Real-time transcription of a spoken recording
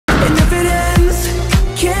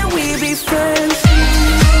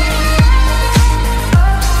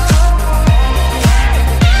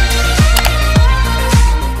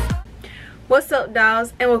up,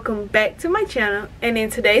 dolls, and welcome back to my channel. And in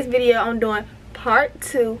today's video I'm doing part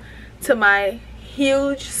 2 to my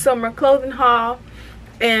huge summer clothing haul,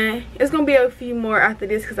 and it's gonna be a few more after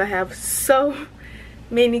this because I have so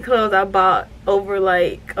many clothes I bought over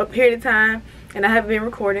like a period of time and I haven't been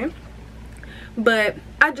recording. But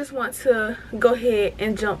I just want to go ahead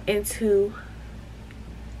and jump into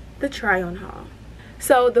the try on haul.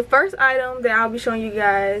 So the first item that I'll be showing you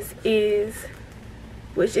guys is,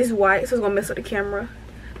 which is white, so it's gonna mess up the camera,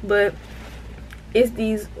 but it's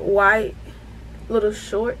these white little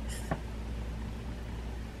shorts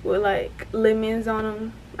with like lemons on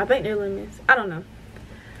them. I think they're lemons, I don't know,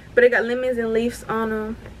 but they got lemons and leaves on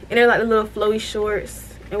them, and they're like the little flowy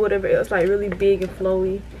shorts and whatever else, like really big and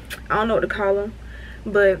flowy. I don't know what to call them,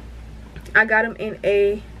 but I got them in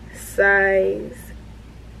a size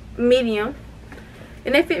medium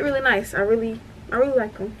and they fit really nice. I really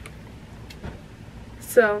like them.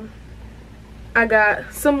 So I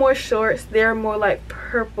got some more shorts. They're more like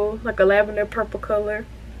purple, like a lavender purple color,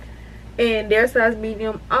 and they're size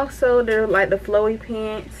medium also. They're like the flowy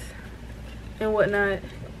pants and whatnot.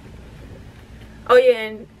 Oh yeah,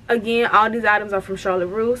 and again, all these items are from Charlotte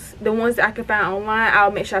Russe. The ones that I can find online,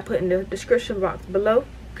 I'll make sure I put in the description box below.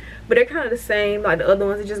 But they're kind of the same like the other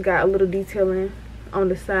ones. They just got a little detailing on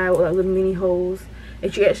the side with like little mini holes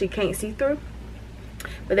that you actually can't see through.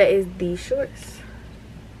 But that is these shorts.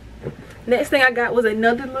 Next thing I got was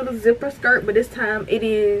another little zipper skirt, but this time it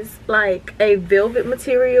is like a velvet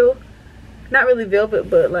material. Not really velvet,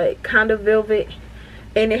 but like kind of velvet.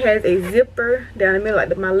 And it has a zipper down the middle,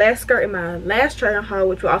 like my last skirt in my last try on haul,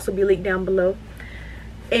 which will also be linked down below.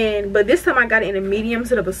 But this time I got it in a medium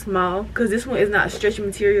instead of a small, because this one is not stretchy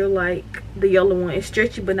material like the yellow one. It's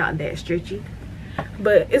stretchy, but not that stretchy.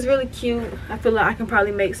 But it's really cute. I feel like I can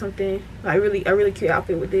probably make something like a really cute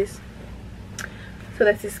outfit with this. So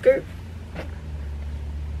that's this skirt.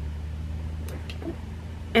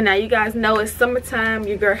 And now you guys know it's summertime.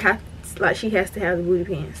 Your girl she has to have the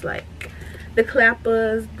booty pants, like the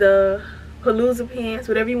clappers, the palooza pants,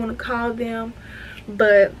 whatever you want to call them.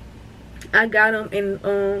 But I got them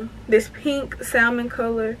in this pink salmon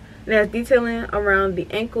color. It has detailing around the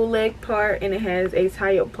ankle leg part, and it has a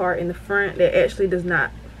tie up part in the front that actually does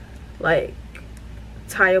not like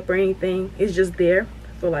tie up or anything. It's just there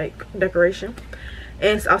for like decoration.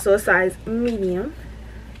 And it's also a size medium.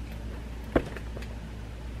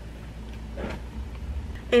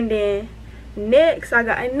 And then next I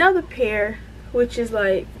got another pair, which is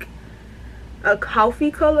like a coffee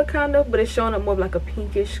color kind of, but it's showing up more of like a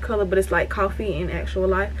pinkish color, but it's like coffee in actual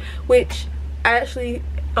life, which I actually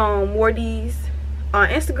wore these on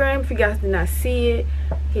Instagram. If you guys did not see it,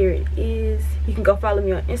 here it is. You can go follow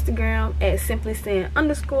me on Instagram at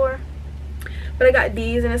simplycinn_. But I got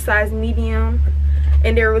these in a size medium,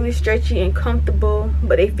 and they're really stretchy and comfortable,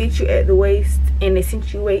 but they fit you at the waist and they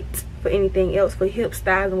accentuate for anything else, for hip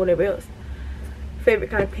styles and whatever else. Favorite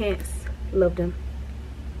kind of pants, love them.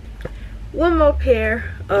 One more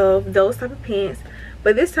pair of those type of pants,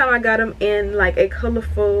 but this time I got them in like a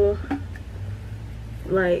colorful,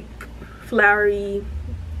 like flowery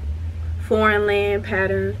foreign land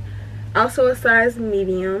pattern, also a size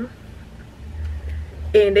medium,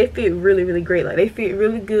 and they fit really great. Like they fit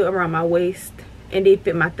really good around my waist, and they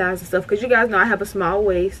fit my thighs and stuff, because you guys know I have a small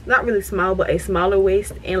waist, not really small, but a smaller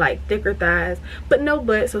waist and like thicker thighs, but no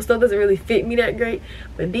butt, so stuff doesn't really fit me that great.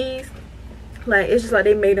 But these, like, it's just like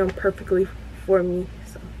they made them perfectly for me.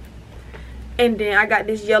 So, and then I got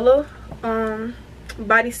this yellow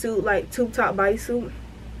bodysuit, like tube top bodysuit.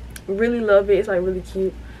 Really love it. It's like really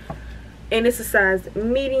cute, and it's a size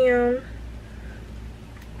medium,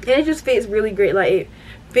 and it just fits really great. Like it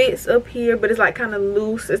fits up here, but it's like kind of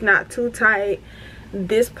loose. It's not too tight.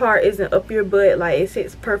 This part isn't up your butt. Like it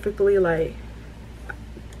sits perfectly. Like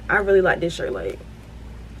I really like this shirt. Like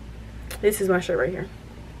this is my shirt right here.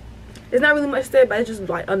 It's not really much said, but it's just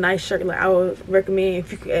like a nice shirt. Like I would recommend,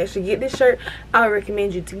 if you could actually get this shirt, I would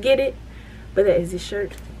recommend you to get it. But that is this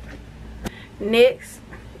shirt. Next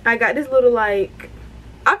I got this little, like,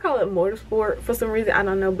 I call it motorsport for some reason, I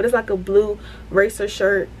don't know, but it's like a blue racer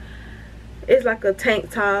shirt. It's like a tank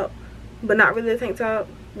top, but not really a tank top,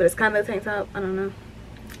 but it's kind of a tank top, I don't know.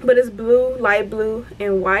 But it's blue, light blue,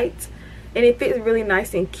 and white, and it fits really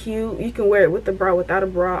nice and cute. You can wear it with the bra, without a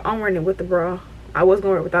bra. I'm wearing it with the bra. I was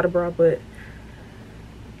gonna wear it without a bra, but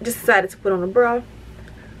just decided to put on a bra.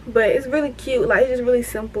 But it's really cute. Like, it's just really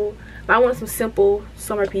simple. I want some simple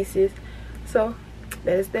summer pieces, so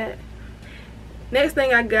that is that. Next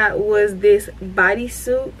thing I got was this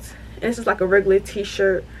bodysuit, and it's just like a regular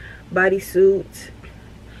t-shirt bodysuit,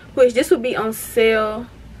 which this would be on sale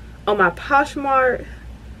on my Poshmark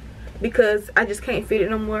because I just can't fit it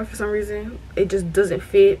no more for some reason. It just doesn't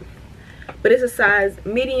fit. But it's a size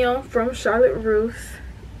medium from Charlotte Russe,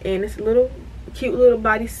 and it's a little cute little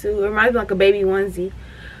bodysuit. It reminds me like a baby onesie.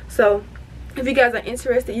 So if you guys are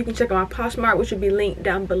interested, you can check out my Poshmark, which will be linked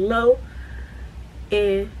down below,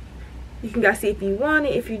 and you can guys see if you want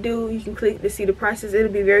it. If you do, you can click to see the prices.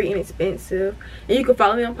 It'll be very inexpensive, and you can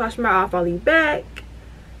follow me on Poshmark. I'll follow you back,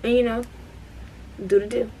 and you know, do the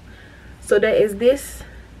deal. So that is this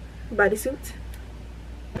bodysuit.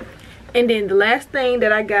 And then the last thing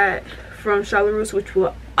that I got from Charlotte Russe, which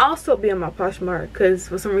will also be on my Poshmark because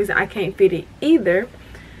for some reason I can't fit it either,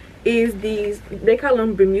 is these, they call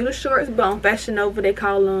them Bermuda shorts, but on Fashion Nova they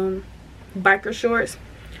call them biker shorts.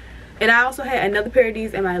 And I also had another pair of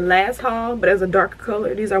these in my last haul, but as a darker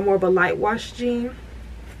color. These are more of a light wash jean,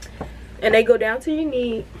 and they go down to your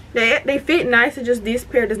knee. They fit nice. It's just this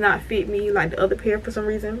pair does not fit me like the other pair for some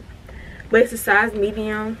reason, but it's a size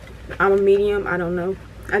medium. I'm a medium, I don't know,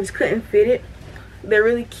 I just couldn't fit it. They're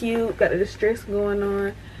really cute, got the distress going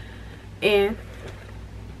on, and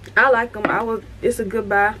I like them. It's a good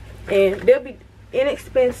buy, and they'll be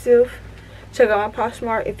inexpensive. Check out my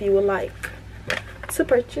Poshmark if you would like to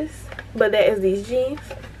purchase. But that is these jeans.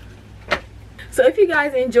 So if you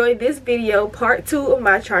guys enjoyed this video, part 2 of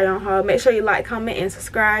my try on haul, make sure you like, comment, and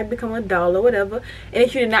subscribe, become a doll or whatever. And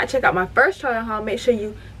if you did not check out my first try on haul, make sure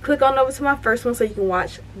you click on over to my first one so you can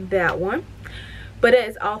watch that one. But that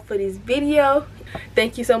is all for this video.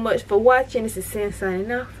 Thank you so much for watching. This is Cinn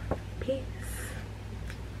signing off. Peace.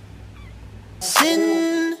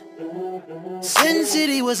 Cinn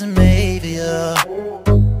City wasn't made for you.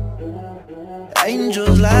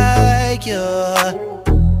 Angels like you.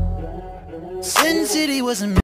 Cinn City wasn't